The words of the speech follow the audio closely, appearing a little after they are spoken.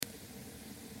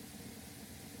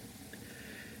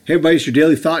Hey everybody, it's your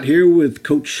Daily Thought here with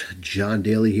Coach John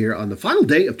Daly here on the final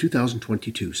day of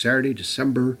 2022, Saturday,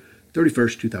 December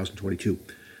 31st, 2022.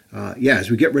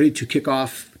 As we get ready to kick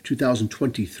off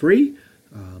 2023,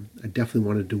 I definitely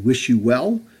wanted to wish you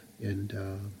well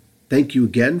and thank you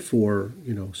again for,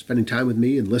 spending time with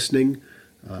me and listening.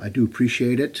 I do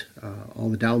appreciate it, all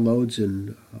the downloads,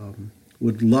 and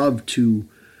would love to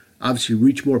obviously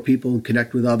reach more people and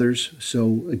connect with others.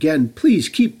 So again, please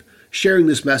keep sharing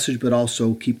this message, but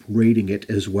also keep rating it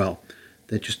as well.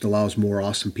 That just allows more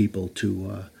awesome people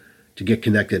to get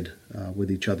connected with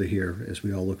each other here as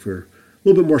we all look for a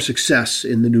little bit more success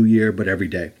in the new year, but every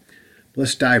day.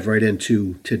 Let's dive right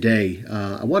into today.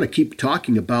 I want to keep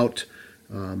talking about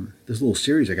this little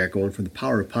series I got going for the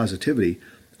Power of Positivity.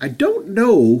 I don't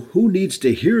know who needs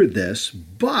to hear this,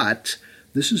 but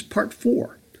this is part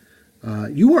 4.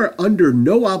 You are under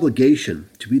no obligation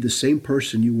to be the same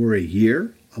person you were a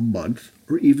year, a month,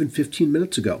 or even 15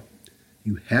 minutes ago.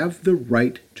 You have the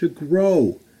right to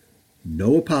grow.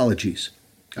 No apologies.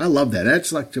 I love that.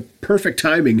 That's like the perfect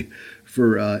timing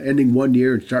for ending one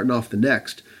year and starting off the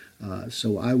next.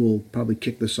 So I will probably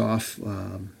kick this off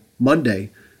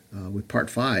Monday with part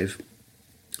 5.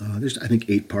 There's, I think,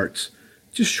 8 parts.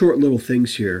 Just short little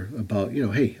things here about,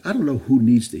 hey, I don't know who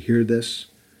needs to hear this,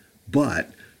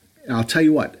 but I'll tell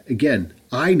you what, again,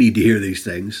 I need to hear these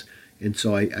things. And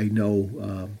so I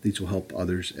know these will help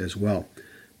others as well.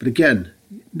 But again,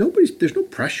 there's no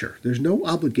pressure. There's no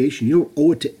obligation. You don't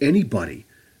owe it to anybody,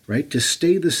 right, to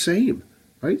stay the same,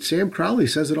 right? Sam Crowley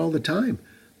says it all the time.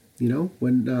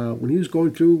 When he was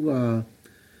going through,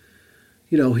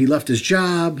 he left his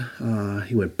job.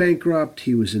 He went bankrupt.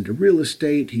 He was into real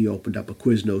estate. He opened up a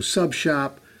Quiznos sub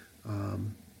shop.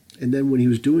 And then when he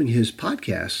was doing his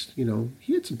podcast,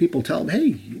 he had some people tell him,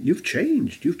 hey, you've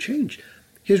changed.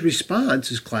 His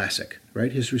response is classic,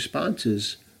 right? His response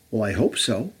is, well, I hope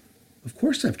so. Of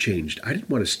course I've changed. I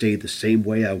didn't want to stay the same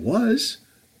way I was,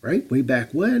 right? Way back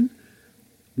when.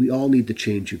 We all need to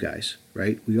change, you guys,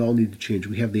 right? We all need to change.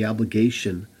 We have the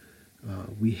obligation.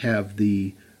 We have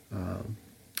the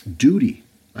duty,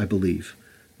 I believe,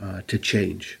 to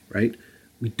change, right?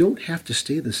 We don't have to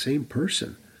stay the same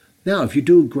person. Now, if you're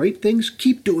doing great things,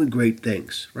 keep doing great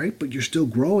things, right? But you're still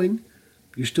growing.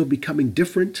 You're still becoming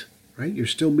different. Right? You're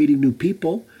still meeting new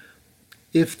people.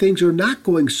 If things are not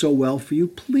going so well for you,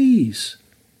 please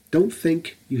don't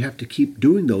think you have to keep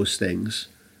doing those things,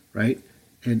 right?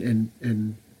 And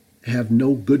have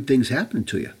no good things happen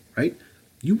to you, right?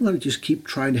 You want to just keep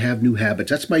trying to have new habits.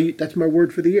 That's my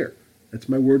word for the year. That's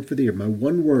my word for the year. My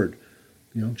one word.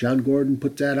 John Gordon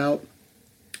put that out,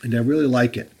 and I really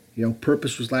like it.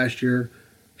 Purpose was last year.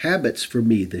 Habits for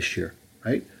me this year,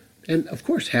 right? And of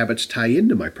course, habits tie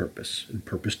into my purpose, and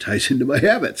purpose ties into my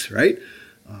habits, right?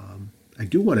 I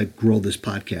do want to grow this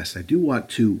podcast. I do want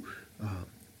to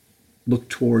look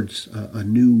towards a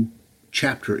new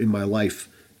chapter in my life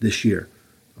this year.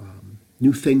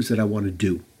 New things that I want to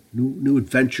do, new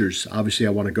adventures, obviously,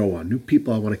 I want to go on, new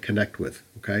people I want to connect with,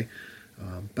 okay?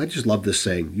 But I just love this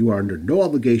saying, you are under no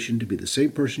obligation to be the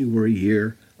same person you were a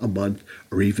year, a month,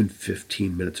 or even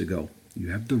 15 minutes ago. You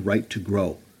have the right to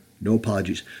grow. No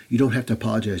apologies. You don't have to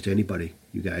apologize to anybody,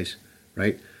 you guys,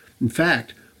 right? In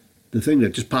fact, the thing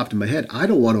that just popped in my head, I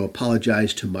don't want to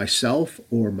apologize to myself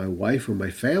or my wife or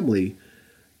my family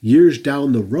years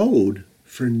down the road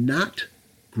for not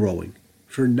growing,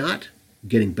 for not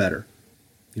getting better,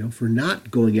 for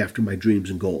not going after my dreams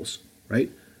and goals,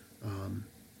 right?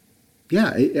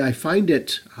 I find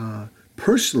it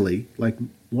personally, like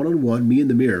one-on-one, me in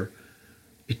the mirror,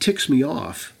 it ticks me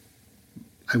off.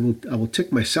 I will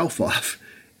tick myself off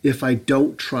if I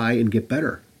don't try and get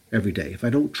better every day, if I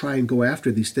don't try and go after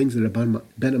these things that have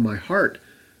been in my heart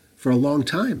for a long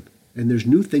time. And there's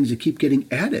new things that keep getting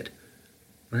added,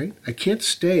 right? I can't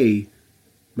stay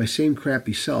my same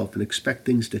crappy self and expect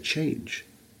things to change,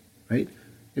 right?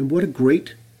 And what a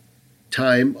great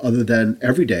time other than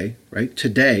every day, right?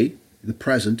 Today, the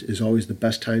present is always the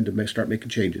best time to start making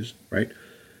changes, right?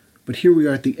 But here we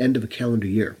are at the end of a calendar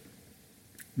year,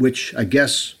 which I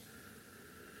guess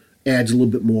adds a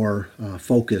little bit more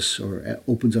focus or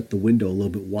opens up the window a little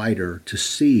bit wider to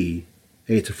see,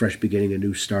 hey, it's a fresh beginning, a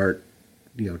new start,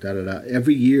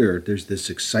 Every year there's this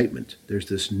excitement, there's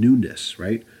this newness,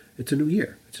 right? It's a new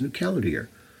year, it's a new calendar year.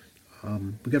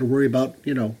 We got to worry about,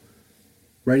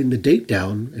 writing the date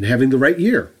down and having the right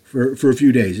year for a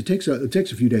few days. It takes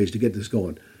a few days to get this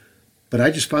going. But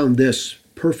I just found this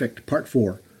perfect, part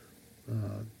 4,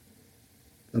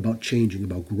 about changing,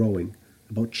 about growing,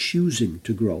 about choosing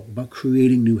to grow, about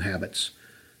creating new habits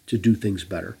to do things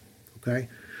better, okay?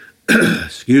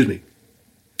 Excuse me.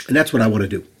 And that's what I want to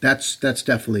do. That's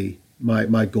definitely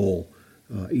my goal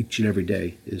each and every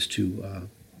day is to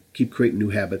keep creating new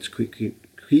habits,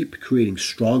 keep creating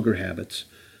stronger habits,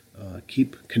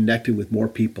 keep connecting with more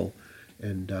people,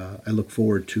 and I look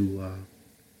forward to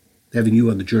having you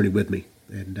on the journey with me.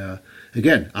 And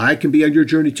again, I can be on your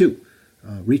journey too.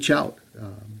 Reach out,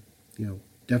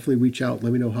 definitely reach out.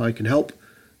 Let me know how I can help.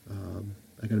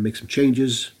 I got to make some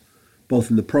changes, both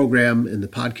in the program and the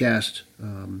podcast,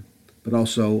 but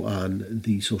also on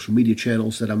the social media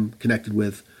channels that I'm connected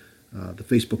with, the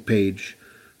Facebook page,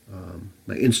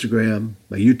 my Instagram,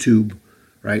 my YouTube,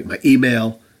 right, my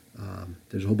email.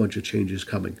 There's a whole bunch of changes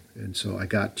coming, and so I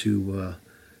got to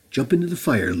jump into the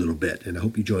fire a little bit, and I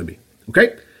hope you join me. Okay?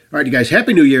 All right, you guys,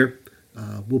 Happy New Year.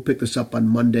 We'll pick this up on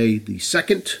Monday, the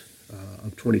 2nd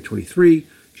of 2023,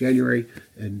 January,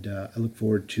 and I look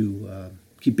forward to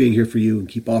keep being here for you and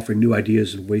keep offering new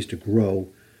ideas and ways to grow,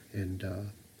 and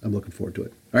I'm looking forward to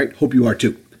it. All right, hope you are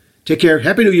too. Take care.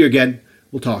 Happy New Year again.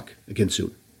 We'll talk again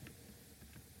soon.